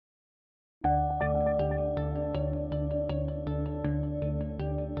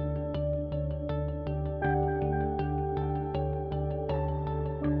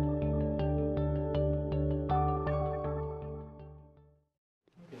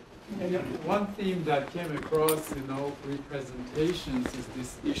And one theme that came across in all three presentations is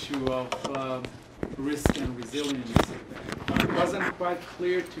this issue of risk and resilience. It wasn't quite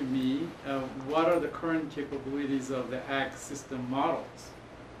clear to me what are the current capabilities of the ag system models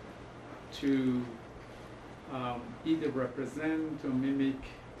to either represent or mimic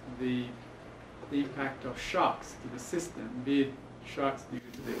the impact of shocks to the system, be it shocks due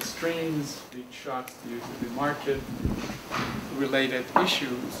to the extremes, be it shocks due to the market-related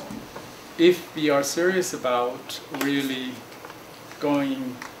issues. If we are serious about really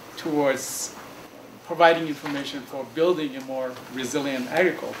going towards providing information for building a more resilient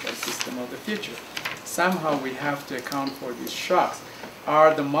agricultural system of the future, somehow we have to account for these shocks.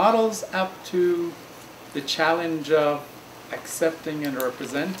 Are the models up to the challenge of accepting and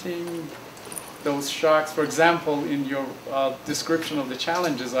representing those shocks? For example, in your description of the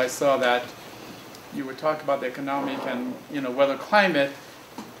challenges, I saw that you were talking about the economic and weather climate,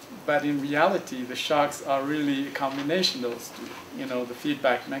 but in reality, the shocks are really a combination of those two, the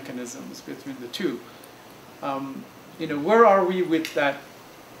feedback mechanisms between the two. Where are we with that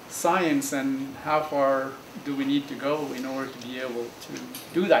science, and how far do we need to go in order to be able to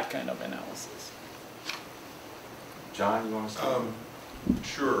do that kind of analysis? John, you want to start?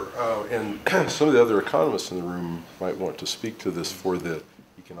 Sure, and some of the other economists in the room might want to speak to this for the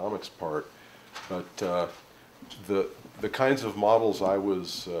economics part, but the kinds of models I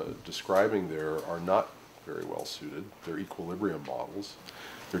was describing there are not very well suited. They're equilibrium models.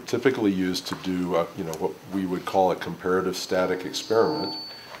 They're typically used to do what we would call a comparative static experiment,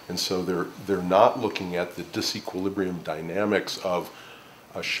 and so they're not looking at the disequilibrium dynamics of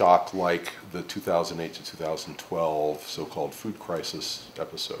a shock like the 2008 to 2012 so-called food crisis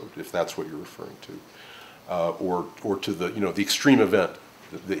episode, if that's what you're referring to, or to the the extreme event,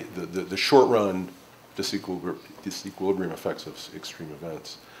 the short-run disequilibrium effects of extreme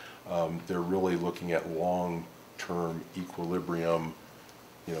events. They're really looking at long-term equilibrium.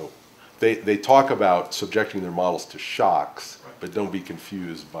 They talk about subjecting their models to shocks, but don't be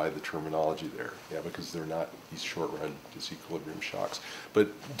confused by the terminology there, because they're not these short-run disequilibrium shocks.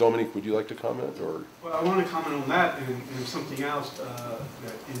 But Dominique, would you like to comment, or? Well, I want to comment on that and something else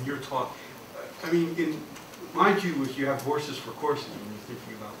in your talk. I mean, my view is you have horses for courses when you're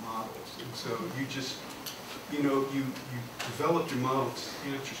thinking about models, and so you just, you develop your model to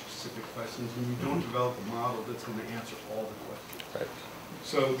answer specific questions, and you don't develop a model that's going to answer all the questions. Right.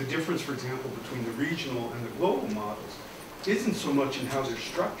 So the difference, for example, between the regional and the global models isn't so much in how they're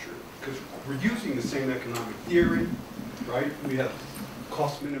structured, because we're using the same economic theory, right? We have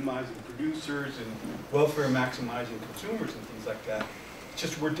cost minimizing producers and welfare maximizing consumers and things like that. It's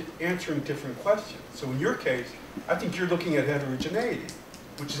just we're answering different questions. So in your case, I think you're looking at heterogeneity,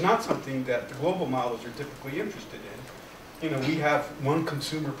 which is not something that the global models are typically interested in. We have one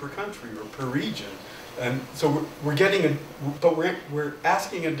consumer per country or per region. And so we're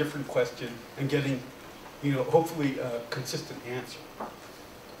asking a different question and getting, hopefully a consistent answer.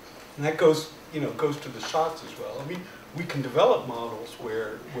 And that goes to the shocks as well. I mean, we can develop models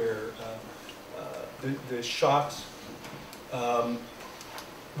where the shocks,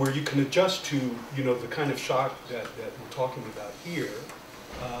 where you can adjust to, the kind of shock that we're talking about here.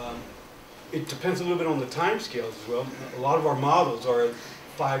 It depends a little bit on the time scales as well. A lot of our models are a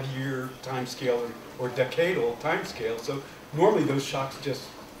 5-year time scale or decadal time scale. So normally those shocks just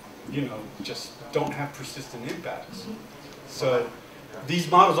don't have persistent impacts. So these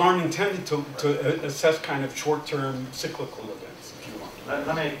models aren't intended to assess kind of short-term cyclical events, if you want.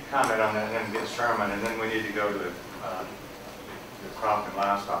 Let me comment on that and then get Sherman, and then we need to go to the crop and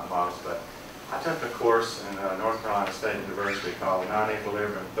livestock models. But I took a course in North Carolina State University called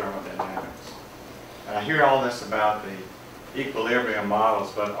Non-Equilibrium Thermodynamics. And I hear all this about the equilibrium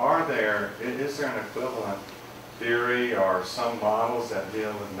models, but is there an equivalent theory or some models that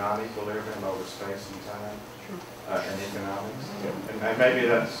deal with non-equilibrium over space and time? Sure. In economics? Yeah. And maybe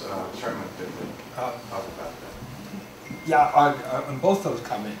that's Sherman could talk about that. Yeah, on both those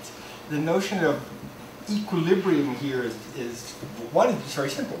comments. The notion of equilibrium here is one, it's very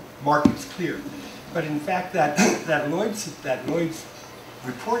simple. Market's clear. But in fact, that Lloyd's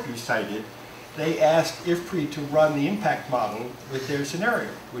report you cited, they asked IFPRI to run the impact model with their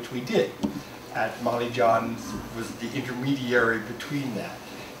scenario, which we did. Molly Johns was the intermediary between that.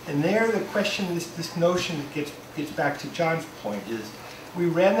 And there the question, this notion that gets back to John's point is, we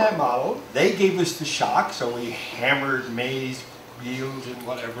ran that model, they gave us the shock, so we hammered maize yields and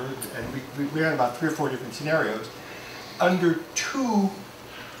whatever, and we ran about 3 or 4 different scenarios under 2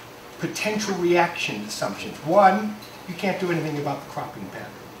 potential reaction assumptions. One, you can't do anything about the cropping pattern.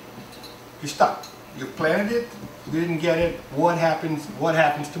 You're stuck. You planted it, We didn't get it. What happens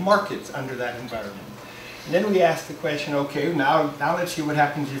to markets under that environment? And then we asked the question, okay, now let's see what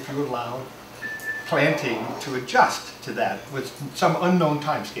happens if you allow planting to adjust to that with some unknown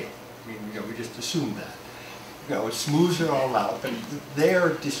time scale. I mean, we just assumed that. It smooths it all out, but they're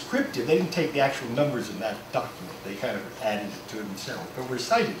descriptive. They didn't take the actual numbers in that document. They kind of added it to themselves, but we're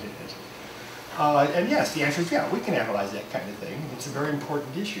cited in it. And yes, the answer is yeah, we can analyze that kind of thing. It's a very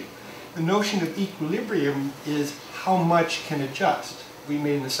important issue. The notion of equilibrium is how much can adjust. We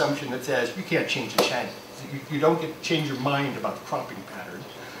made an assumption that says you can't change the channel. You don't get to change your mind about the cropping pattern.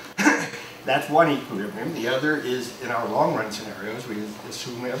 That's one equilibrium. The other is, in our long-run scenarios, we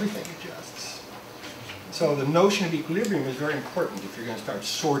assume everything adjusts. So the notion of equilibrium is very important if you're going to start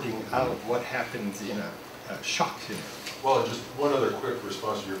sorting out what happens in a shock scenario. Well, just one other quick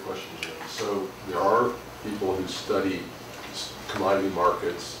response to your question, Jim. So there are people who study commodity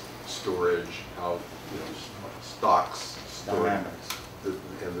markets, storage, how stocks, storage,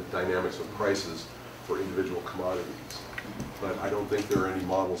 and the dynamics of prices for individual commodities. But I don't think there are any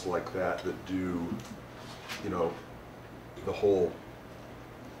models like that that do, the whole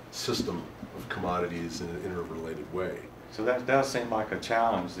system of commodities in an interrelated way. So that does seem like a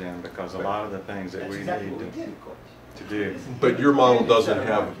challenge then, because a lot of the things that we need to do. But your model doesn't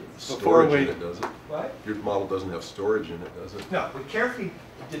have storage in it, does it? What? Your model doesn't have storage in it, does it? No, we carefully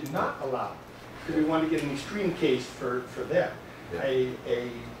did not allow, because we wanted to get an extreme case for them, Yeah. a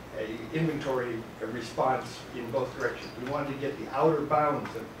inventory response in both directions. We wanted to get the outer bounds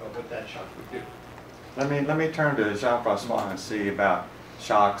of what that shock would do. Let me turn to Jean-François and see about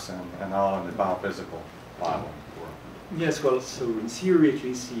shocks and all of the biophysical model. Yes, well, so in theory, at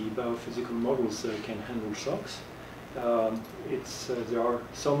least the biophysical models can handle shocks. There are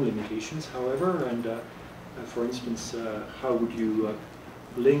some limitations, however, and for instance, how would you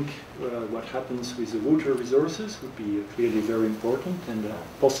link what happens with the water resources would be clearly very important and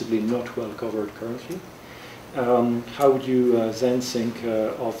possibly not well covered currently. How would you then think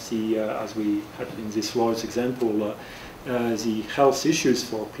of the, as we had in this Lloyd's example, the health issues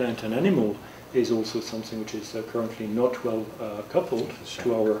for plant and animal is also something which is currently not well coupled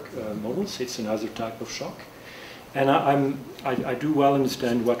to our models. It's another type of shock. And I do well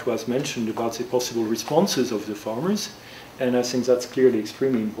understand what was mentioned about the possible responses of the farmers, and I think that's clearly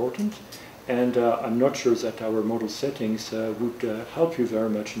extremely important. And I'm not sure that our model settings would help you very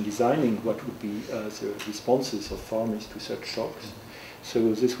much in designing what would be the responses of farmers to such shocks.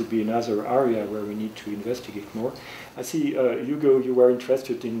 So this would be another area where we need to investigate more. I see, Hugo, you were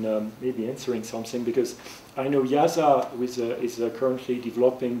interested in maybe answering something, because I know YASA is currently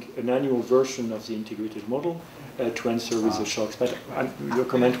developing an annual version of the integrated model to answer with the shocks. But your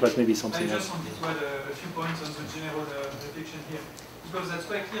comment was maybe something else. I just wanted to add a few points on the general reflection here, because that's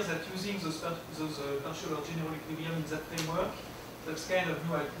quite clear that using those partial or general equilibrium in that framework, that's kind of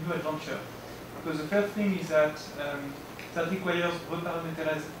new adventure. Because the first thing is that that requires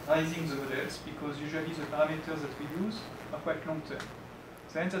reparameterizing the models, because usually the parameters that we use are quite long-term.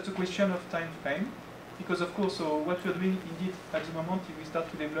 Then that's a question of time frame, because of course, so what we're doing indeed at the moment is we start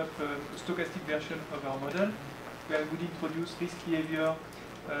to develop a stochastic version of our model, where we would introduce risk behavior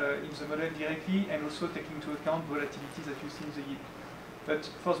in the model directly, and also taking into account volatility that you see in the yield. But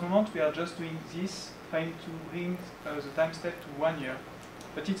for the moment, we are just doing this, trying to bring the time step to 1 year.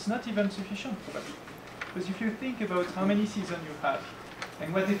 But it's not even sufficient, probably. Because if you think about how many seasons you have,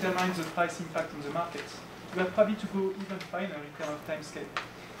 and what determines the price impact on the markets, you have probably to go even finer in terms of time scale.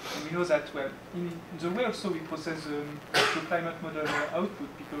 And we know that, well, in the way also we process the climate model output,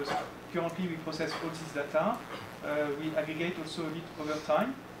 because currently we process all this data, we aggregate also a bit over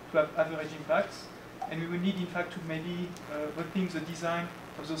time to have average impacts, and we will need, in fact, to maybe rethink the design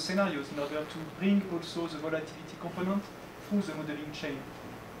of those scenarios in order to bring also the volatility component through the modeling chain.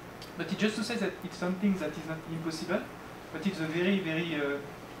 But it's just to say that it's something that is not impossible, but it's a very, very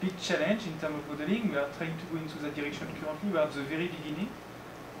big challenge in terms of modeling. We are trying to go into that direction currently. We are at the very beginning,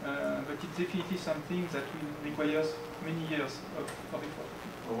 but it's definitely something that will require many years of effort.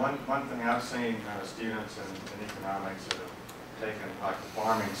 Well, one thing I've seen students in economics that have taken like the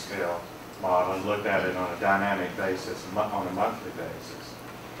farming scale model and looked at it on a dynamic basis, on a monthly basis.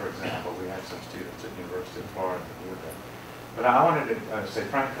 For example, we had some students at the University of Florida that did that. But I wanted to say,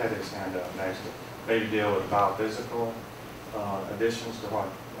 Frank had his hand up next to maybe deal with biophysical additions to what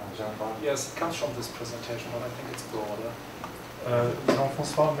Jean-François? Yes, it comes from this presentation, but I think it's broader.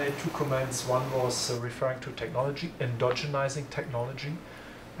 Jean-François made two comments. One was referring to technology, endogenizing technology,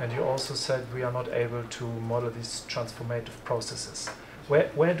 and you also said we are not able to model these transformative processes.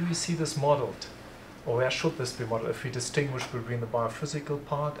 Where do you see this modeled? Or where should this be modeled? If we distinguish between the biophysical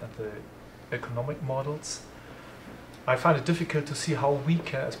part and the economic models, I find it difficult to see how we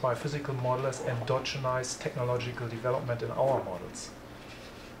can, as biophysical modelers, endogenize technological development in our models.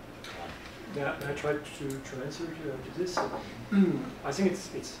 Yeah, I tried to answer to this. I think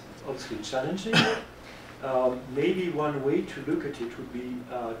it's obviously challenging. Maybe one way to look at it would be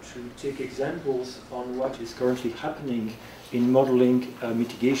to take examples on what is currently happening in modeling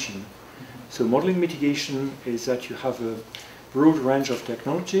mitigation. So modeling mitigation is that you have a broad range of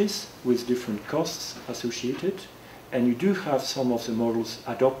technologies with different costs associated, and you do have some of the models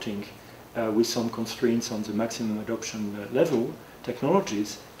adopting with some constraints on the maximum adoption level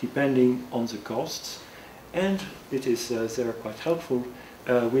technologies depending on the costs, and it is there quite helpful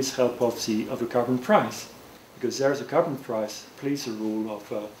with help of the carbon price, because there the carbon price plays a role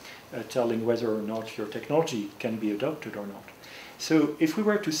of telling whether or not your technology can be adopted or not. So if we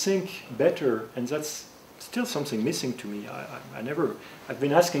were to think better, and that's still something missing to me, I've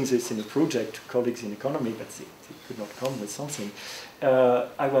been asking this in a project to colleagues in economy, but they could not come with something.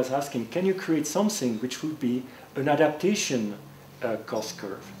 I was asking, can you create something which would be an adaptation cost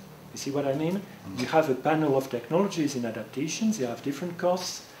curve? You see what I mean? You have a panel of technologies in adaptations, they have different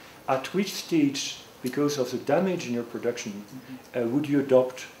costs. At which stage, because of the damage in your production, would you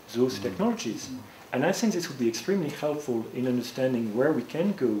adopt those technologies? And I think this would be extremely helpful in understanding where we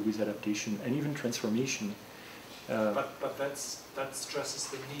can go with adaptation and even transformation. But that stresses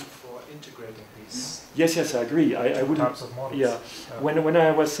the need for integrating these. Yes, I agree. I wouldn't. Types of models. Yeah. When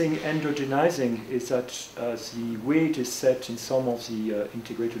I was saying endogenizing, is that the way it is set in some of the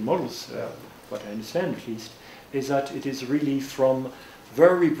integrated models, what I understand at least, is that it is really from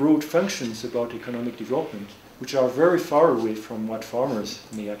very broad functions about economic development, which are very far away from what farmers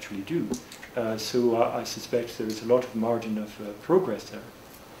may actually do. So I suspect there is a lot of margin of progress there.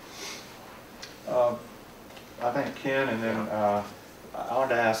 I think Ken, and then I want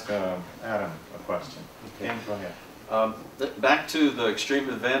to ask Adam a question. Okay. Ken, go ahead. Back to the extreme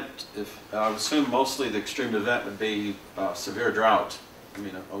event, I would assume mostly the extreme event would be severe drought, I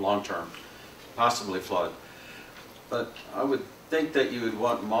mean a long term, possibly flood. But I would think that you would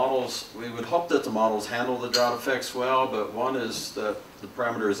want models, we would hope that the models handle the drought effects well, but one is that the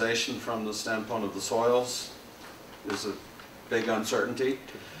parameterization from the standpoint of the soils is a big uncertainty.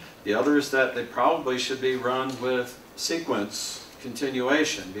 The other is that they probably should be run with sequence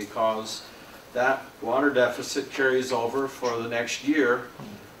continuation, because that water deficit carries over for the next year,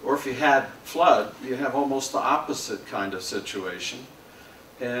 or if you had flood, you have almost the opposite kind of situation.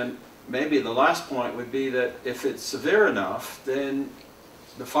 And maybe the last point would be that if it's severe enough, then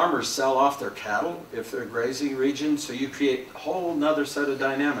the farmers sell off their cattle if they're grazing regions, so you create a whole nother set of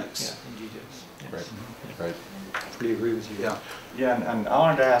dynamics. Yeah, indeed, yes. Right, right. I fully agree with you. Yeah. Yeah, and I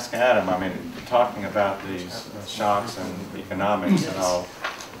wanted to ask Adam, I mean, talking about these shocks and economics and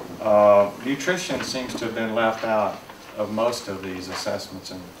all, nutrition seems to have been left out of most of these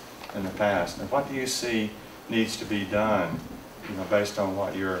assessments in the past. And what do you see needs to be done, you know, based on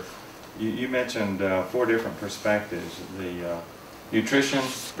what you mentioned 4 different perspectives: the nutrition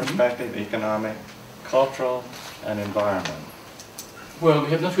perspective, economic, cultural, and environment. Well,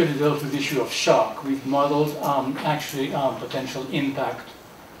 we have not really dealt with the issue of shock. We've modeled actually potential impact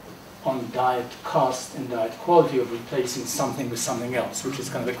on diet cost and diet quality of replacing something with something else, which is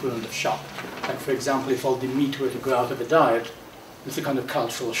kind of equivalent of shock. Like, for example, if all the meat were to go out of a diet, it's a kind of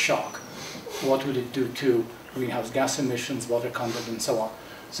cultural shock. What would it do to greenhouse gas emissions, water content, and so on?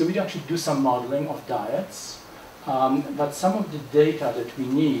 So we actually do some modeling of diets, but some of the data that we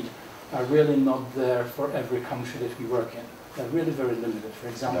need are really not there for every country that we work in. They're really very limited. For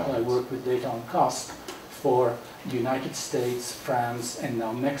example, I work with data on cost for the United States, France, and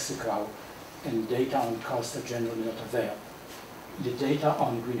now Mexico, and data on cost are generally not available. The data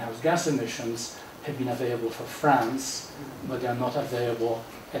on greenhouse gas emissions have been available for France, but they are not available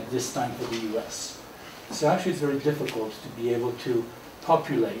at this time for the US. So actually it's very difficult to be able to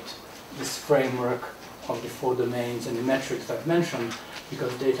populate this framework of the 4 domains and the metrics I've mentioned,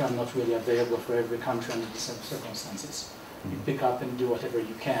 because data are not really available for every country under the same circumstances. You pick up and do whatever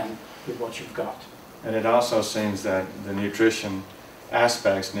you can with what you've got. And it also seems that the nutrition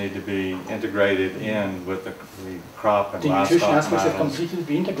aspects need to be integrated in with the crop and livestock. The nutrition aspects have models. completely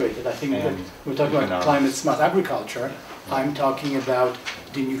be integrated. I think that we're talking about climate smart agriculture. I'm talking about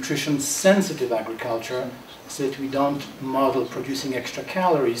the nutrition sensitive agriculture, so that we don't model producing extra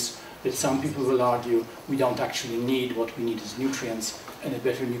calories, but some people will argue we don't actually need. What we need is nutrients and a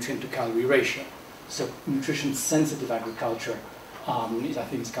better nutrient to calorie ratio. So nutrition sensitive agriculture is, I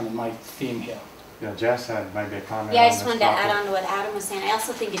think, is kind of my theme here. Yeah, Jess had maybe a comment. Yeah, I on just this wanted to topic. add on to what Adam was saying. I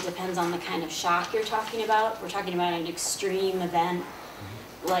also think it depends on the kind of shock you're talking about. We're talking about an extreme event.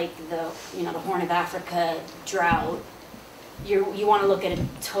 like the Horn of Africa drought, you want to look at a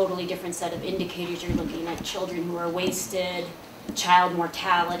totally different set of indicators. You're looking at children who are wasted, child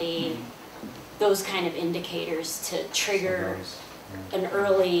mortality, those kind of indicators to trigger an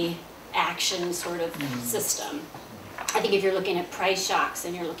early action sort of system. I think if you're looking at price shocks,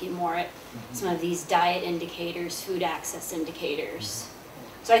 then you're looking more at some of these diet indicators, food access indicators.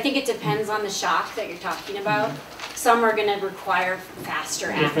 So I think it depends on the shock that you're talking about. Some are going to require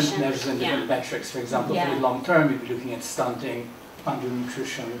faster action. Different measures and different metrics. For example, for the long term, you'd be looking at stunting,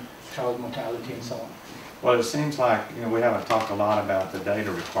 undernutrition, child mortality, and so on. Well, it seems like, you know, we haven't talked a lot about the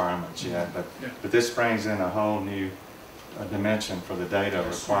data requirements yet, but this brings in a whole new dimension for the data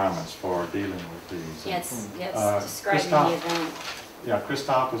requirements for dealing with these. Yes, describing the event. Yeah,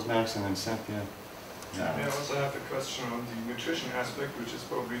 Christophe was next, and then Cynthia. Yeah, I also have a question on the nutrition aspect, which is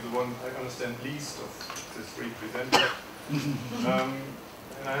probably the one I understand least of the three presenters.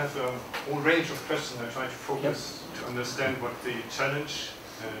 And I have a whole range of questions. I try to focus to understand what the challenge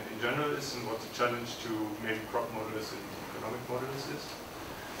in general is and what the challenge to maybe crop models and economic models is.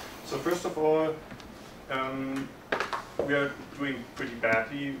 So first of all, we are doing pretty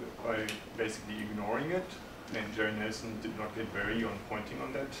badly by basically ignoring it. And Jerry Nelson did not get very on pointing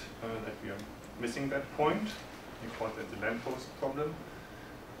on that, that we are missing that point. He called that the lamppost problem.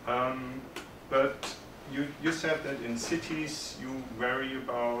 But you said that in cities you worry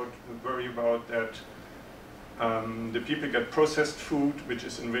about that the people get processed food which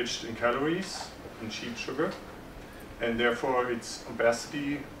is enriched in calories and cheap sugar, and therefore it's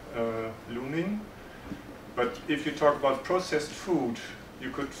obesity looming. But if you talk about processed food, you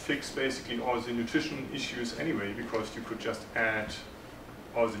could fix basically all the nutrition issues anyway, because you could just add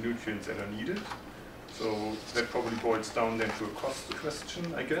all the nutrients that are needed. So that probably boils down then to a cost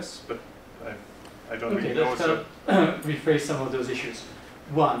question, I guess, but I don't really know. Okay, let's rephrase some of those issues.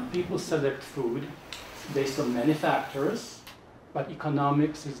 One, people select food based on many factors, but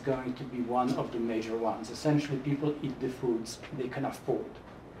economics is going to be one of the major ones. Essentially, people eat the foods they can afford.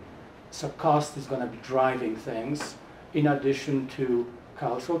 So cost is going to be driving things, in addition to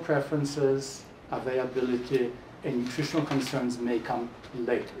cultural preferences, availability, and nutritional concerns may come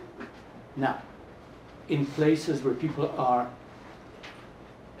later. Now, in places where people are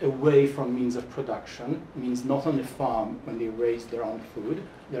away from means of production, means not on a farm when they raise their own food,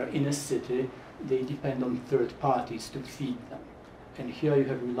 they're in a city, they depend on third parties to feed them. And here you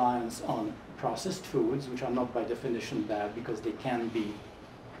have reliance on processed foods, which are not by definition bad because they can be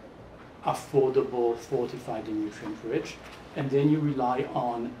affordable, fortified, and nutrient-rich. And then you rely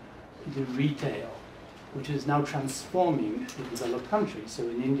on the retail, which is now transforming the developed countries. So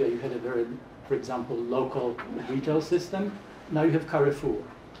in India, you had a very, for example, local retail system. Now you have Carrefour.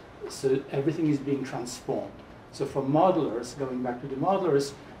 So everything is being transformed. So for modelers, going back to the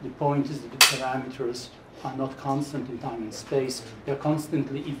modelers, the point is that the parameters are not constant in time and space. They're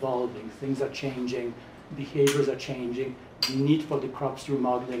constantly evolving. Things are changing. Behaviors are changing. The need for the crops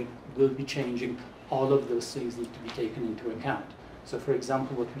remodeling will be changing. All of those things need to be taken into account. So for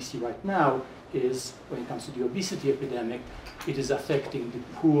example, what we see right now is, when it comes to the obesity epidemic, it is affecting the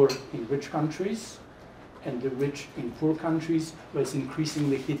poor in rich countries and the rich in poor countries, where it's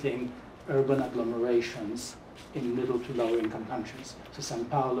increasingly hitting urban agglomerations in middle to lower income countries. So Sao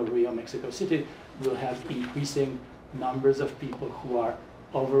Paulo, Rio, Mexico City will have increasing numbers of people who are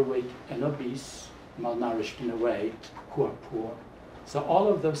overweight and obese, malnourished in a way, who are poor. So all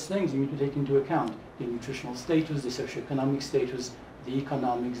of those things you need to take into account: the nutritional status, the socioeconomic status, the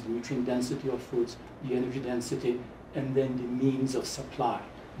economics, the nutrient density of foods, the energy density, and then the means of supply.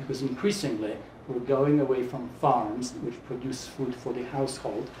 Because increasingly, we're going away from farms, which produce food for the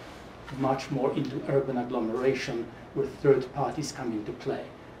household, much more into urban agglomeration where third parties come into play.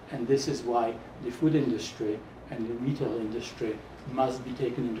 And this is why the food industry and the retail industry must be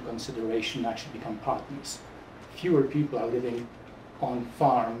taken into consideration and actually become partners. Fewer people are living on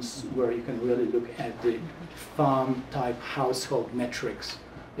farms where you can really look at the farm-type household metrics.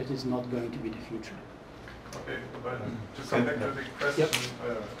 That is not going to be the future. Okay, but to come back to the question,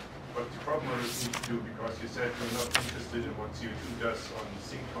 what the crop models need to do, because you said you're not interested in what CO2 does on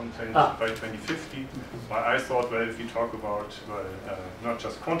zinc content by 2050. Well, I thought, well, if you talk about not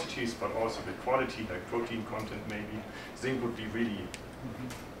just quantities, but also the quality, like protein content maybe, zinc would be really,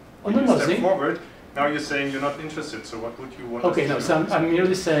 really step forward. Now you're saying you're not interested, so what would you want to do? Okay, no, so I'm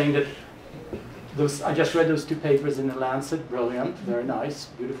merely saying that I just read those two papers in The Lancet, brilliant, very nice,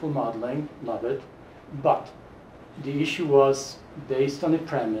 beautiful modeling, love it. But the issue was based on a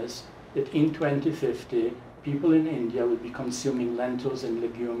premise that in 2050, people in India would be consuming lentils and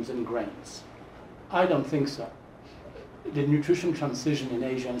legumes and grains. I don't think so. the nutrition transition in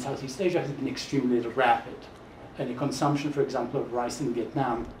Asia and Southeast Asia has been extremely rapid. And the consumption, for example, of rice in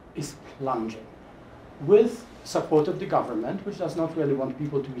Vietnam is plunging. With support of the government, which does not really want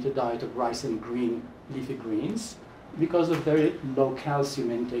people to eat a diet of rice and green leafy greens, because of very low calcium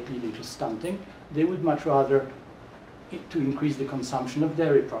intake leading to stunting, they would much rather to increase the consumption of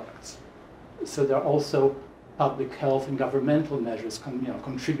dairy products. So there are also public health and governmental measures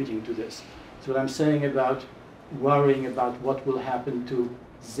contributing to this. So what I'm saying about worrying about what will happen to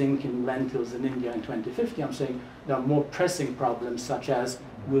zinc in lentils in India in 2050, I'm saying there are more pressing problems such as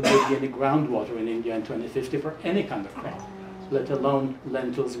will there be any groundwater in India in 2050 for any kind of crop, let alone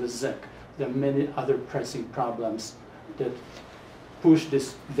lentils with zinc. There are many other pressing problems that push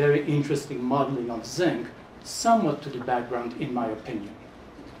this very interesting modeling of zinc somewhat to the background, in my opinion.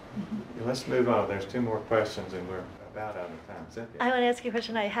 Let's move on. There's 2 more questions and we're about out of time. Cynthia. I want to ask you a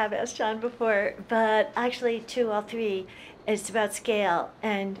question I have asked John before, but actually 2 or 3. It's about scale.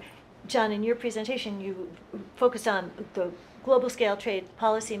 And John, in your presentation, you focused on the global scale trade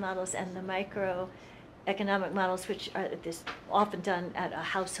policy models and the microeconomic models, which are this often done at a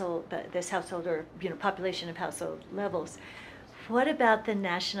household, this household or population of household levels. What about the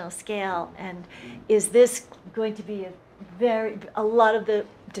national scale? And is this going to be a lot of the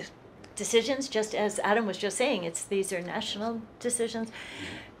decisions, just as Adam was just saying, these are national decisions.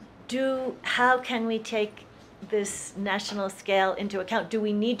 How can we take this national scale into account? Do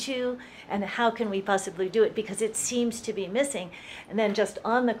we need to, and how can we possibly do it? Because it seems to be missing. And then just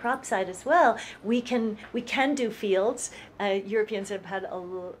on the crop side as well, we can do fields. Europeans have had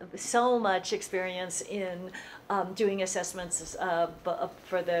so much experience in doing assessments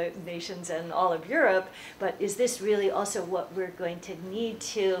for the nations and all of Europe, but is this really also what we're going to need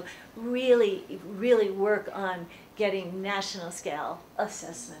to really, really work on getting national scale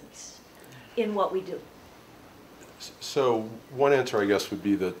assessments in what we do? So one answer, I guess, would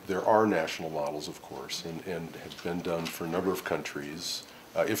be that there are national models, of course, and have been done for a number of countries.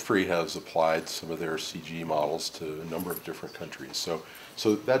 IFPRI has applied some of their CG models to a number of different countries. So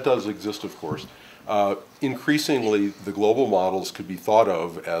that does exist, of course. Increasingly, the global models could be thought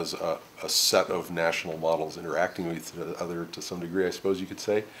of as a set of national models interacting with each other to some degree, I suppose you could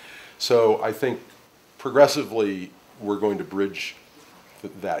say. So I think progressively we're going to bridge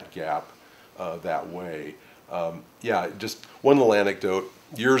that gap that way. Yeah, just one little anecdote.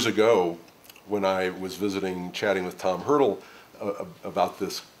 Years ago, when I was chatting with Tom Hurdle about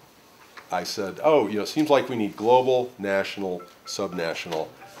this, I said, oh, it seems like we need global, national, subnational.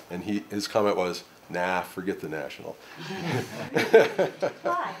 And his comment was, nah, forget the national.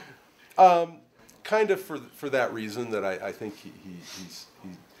 Why? Kind of for that reason that I think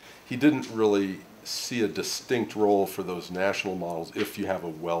he didn't really see a distinct role for those national models if you have a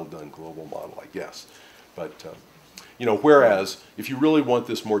well-done global model, I guess. But, whereas if you really want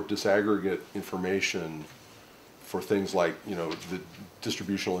this more disaggregate information for things like, the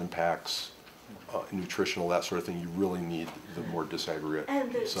distributional impacts, nutritional, that sort of thing, you really need the more disaggregate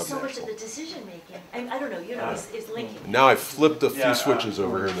and so much of the decision making. I don't know, is linking. Now I've flipped a few switches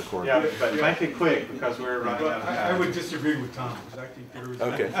over here in the corner. Yeah, but make it quick because we're running out of time. I would disagree with Tom because I think there is.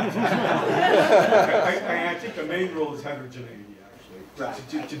 Okay. I think the main role is heterogeneity,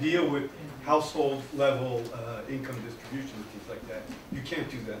 actually, to deal with household level income distribution and things like that. You can't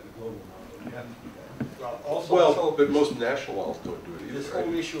do that in the global model. You have to do that. But most national models don't do it either. This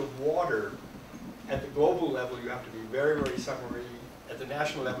whole issue of water, at the global level, you have to be very, very summary. At the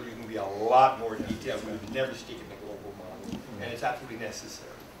national level, you can be a lot more detailed. We would never stick in the global model, and it's absolutely necessary.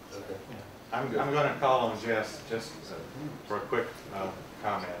 Okay. I'm going to call on Jess just for a quick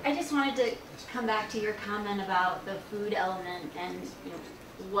comment. I just wanted to come back to your comment about the food element and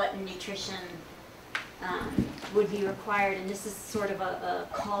what nutrition would be required, and this is sort of a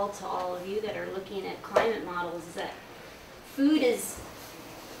call to all of you that are looking at climate models, is that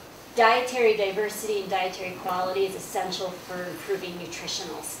dietary diversity and dietary quality is essential for improving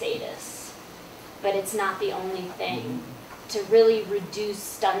nutritional status, but it's not the only thing. To really reduce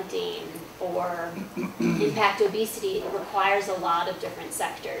stunting or impact obesity, it requires a lot of different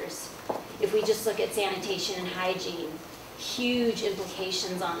sectors. If we just look at sanitation and hygiene, huge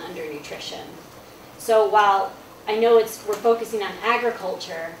implications on undernutrition. So while I know we're focusing on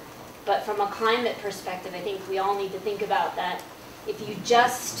agriculture, but from a climate perspective, I think we all need to think about that. If you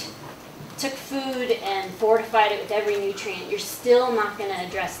just took food and fortified it with every nutrient, you're still not going to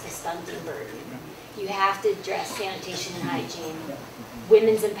address the stunting burden. You have to address sanitation and hygiene,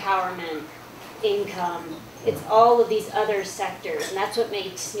 women's empowerment, income. It's all of these other sectors, and that's what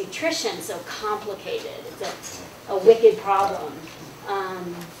makes nutrition so complicated. It's a wicked problem.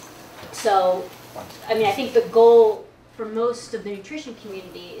 I think the goal for most of the nutrition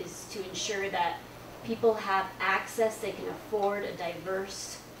community is to ensure that people have access, they can afford a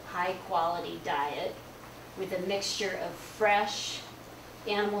diverse, high-quality diet with a mixture of fresh,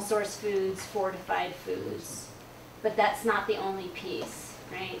 animal source foods, fortified foods. But that's not the only piece,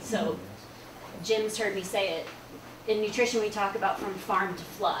 right? So Jim's heard me say it. In nutrition, we talk about from farm to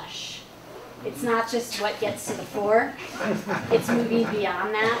flush. It's not just what gets to the fork. It's moving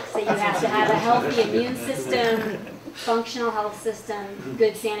beyond that. So you have to have a healthy immune system, functional health system,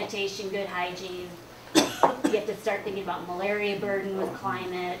 good sanitation, good hygiene. You have to start thinking about malaria burden with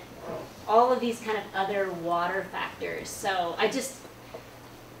climate, all of these kind of other water factors. So I just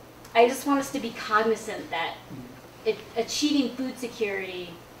want us to be cognizant that achieving food security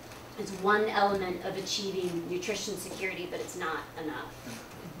is one element of achieving nutrition security, but it's not enough.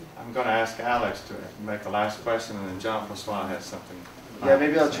 I'm going to ask Alex to make a last question, and then Jean-François has something. Yeah,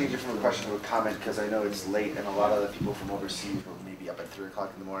 maybe I'll change it from a question to a comment, because I know it's late and a lot of the people from overseas will maybe up at 3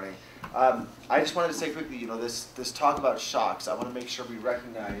 o'clock in the morning. I just wanted to say quickly, you know, this talk about shocks, I want to make sure we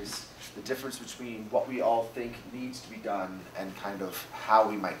recognize the difference between what we all think needs to be done and kind of how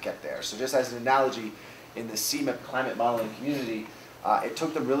we might get there. So just as an analogy, in the CMIP climate modeling community, it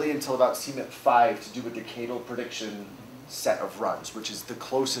took them really until about CMIP 5 to do a decadal prediction set of runs, which is the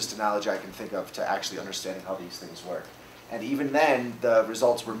closest analogy I can think of to actually understanding how these things work. And even then, the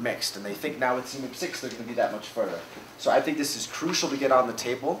results were mixed, and they think now with CMIP 6 they're going to be that much further. So I think this is crucial to get on the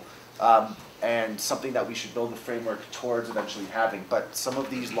table, and something that we should build a framework towards eventually having. But some of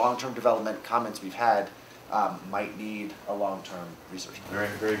these long-term development comments we've had might need a long-term research. Very,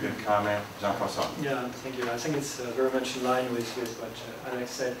 very good comment. Jean-François. Yeah, thank you. I think it's very much in line with what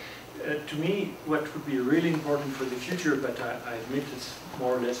Alex said. To me, what would be really important for the future, but I admit it's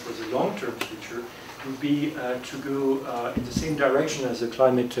more or less for the long-term future, would be to go in the same direction as the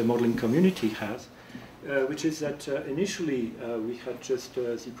climate modeling community has, which is that initially we had just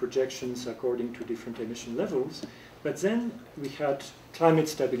the projections according to different emission levels, but then we had climate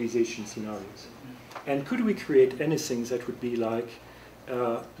stabilization scenarios. And could we create anything that would be like,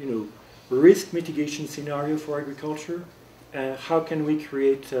 you know, risk mitigation scenario for agriculture? How can we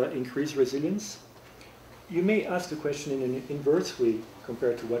create increased resilience? You may ask the question in an inverse way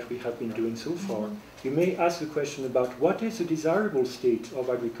compared to what we have been doing so far. You may ask the question about what is the desirable state of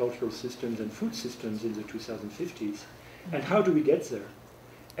agricultural systems and food systems in the 2050s, and how do we get there?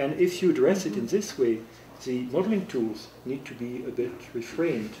 And if you address it in this way, the modeling tools need to be a bit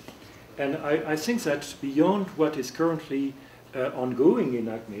reframed. And I think that beyond what is currently ongoing in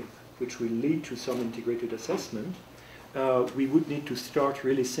AgMIP, which will lead to some integrated assessment, we would need to start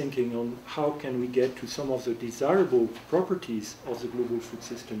really thinking on how can we get to some of the desirable properties of the global food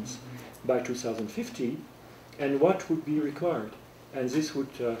systems by 2050, and what would be required. And this would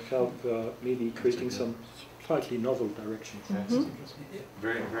help maybe creating some slightly novel directions.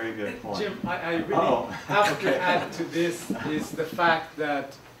 Very, very good point. Jim, I really have to add to this is the fact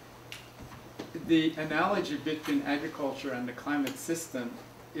that the analogy between agriculture and the climate system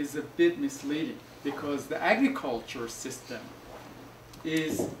is a bit misleading, because the agriculture system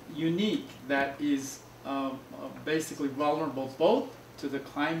is unique, that is basically vulnerable both to the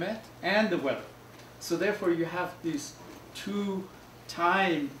climate and the weather. So therefore you have these two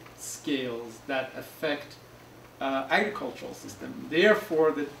time scales that affect agricultural system.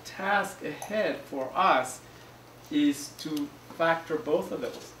 Therefore the task ahead for us is to factor both of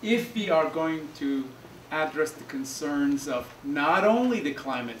those. If we are going to address the concerns of not only the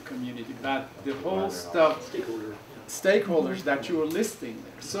climate community, but the whole stuff, stakeholders that you are listing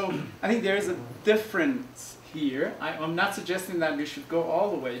there. So I think there is a difference here. I'm not suggesting that we should go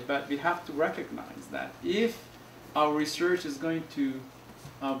all the way, but we have to recognize that if our research is going to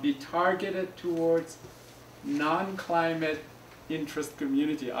be targeted towards non-climate interest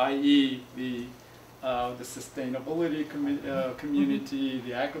community, i.e. the sustainability community,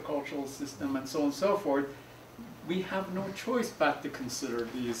 the agricultural system, and so on and so forth, we have no choice but to consider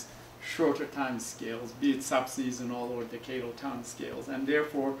these shorter time scales, be it subseasonal or decadal time scales, and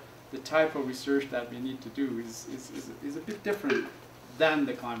therefore the type of research that we need to do is a bit different than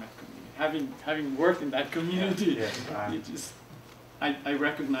the climate community. Having worked in that community, I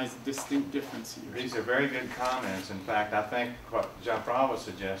recognize a distinct difference here. These are very good comments. In fact, I think what Jean-François was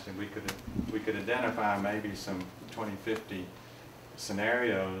suggesting, we could identify maybe some 2050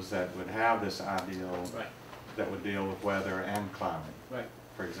 scenarios that would have this ideal, that would deal with weather and climate,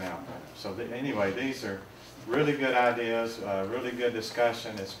 for example. So anyway, these are really good ideas, really good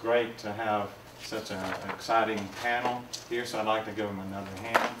discussion. It's great to have such an exciting panel here, so I'd like to give them another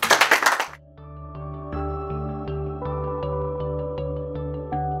hand.